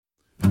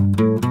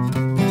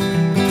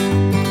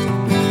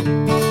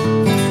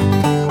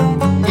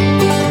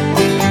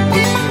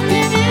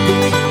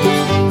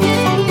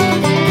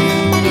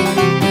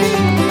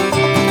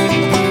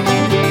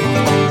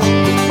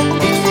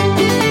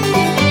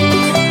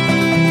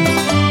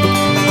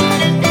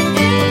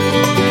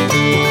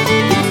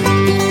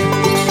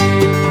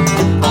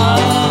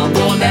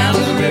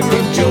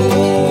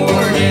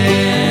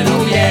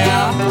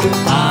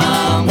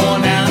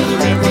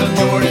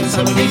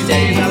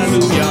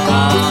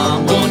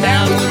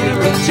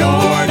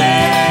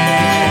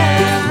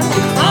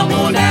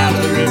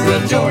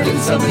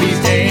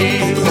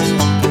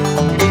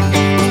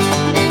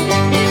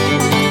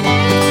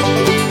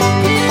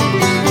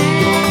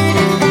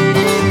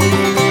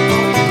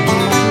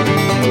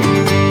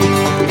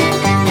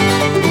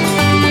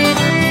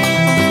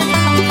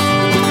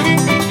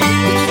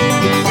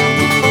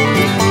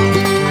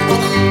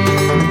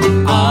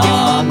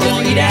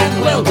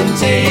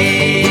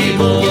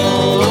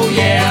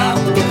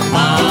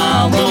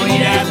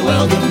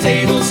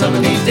welcome table some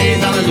of these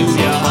days,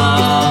 hallelujah.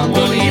 I'm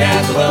gonna eat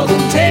at the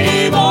welcome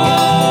table.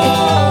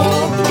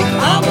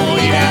 I'm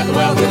gonna eat at the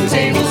welcome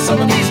table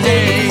some of these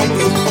days.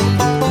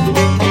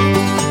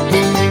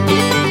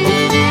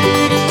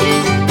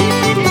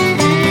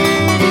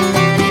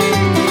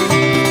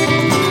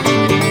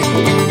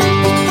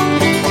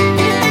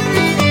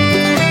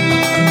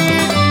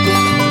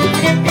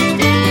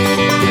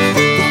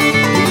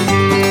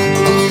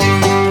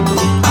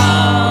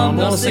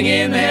 Sing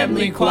in the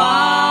heavenly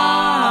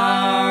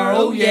choir,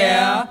 oh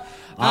yeah.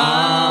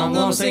 I'm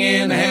gonna sing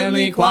in the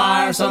heavenly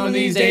choir some of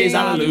these days,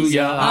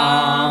 hallelujah.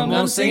 I'm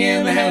gonna sing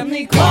in the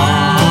heavenly choir.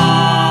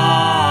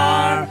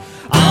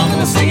 I'm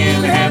gonna sing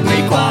in the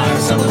heavenly choir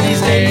some of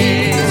these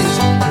days.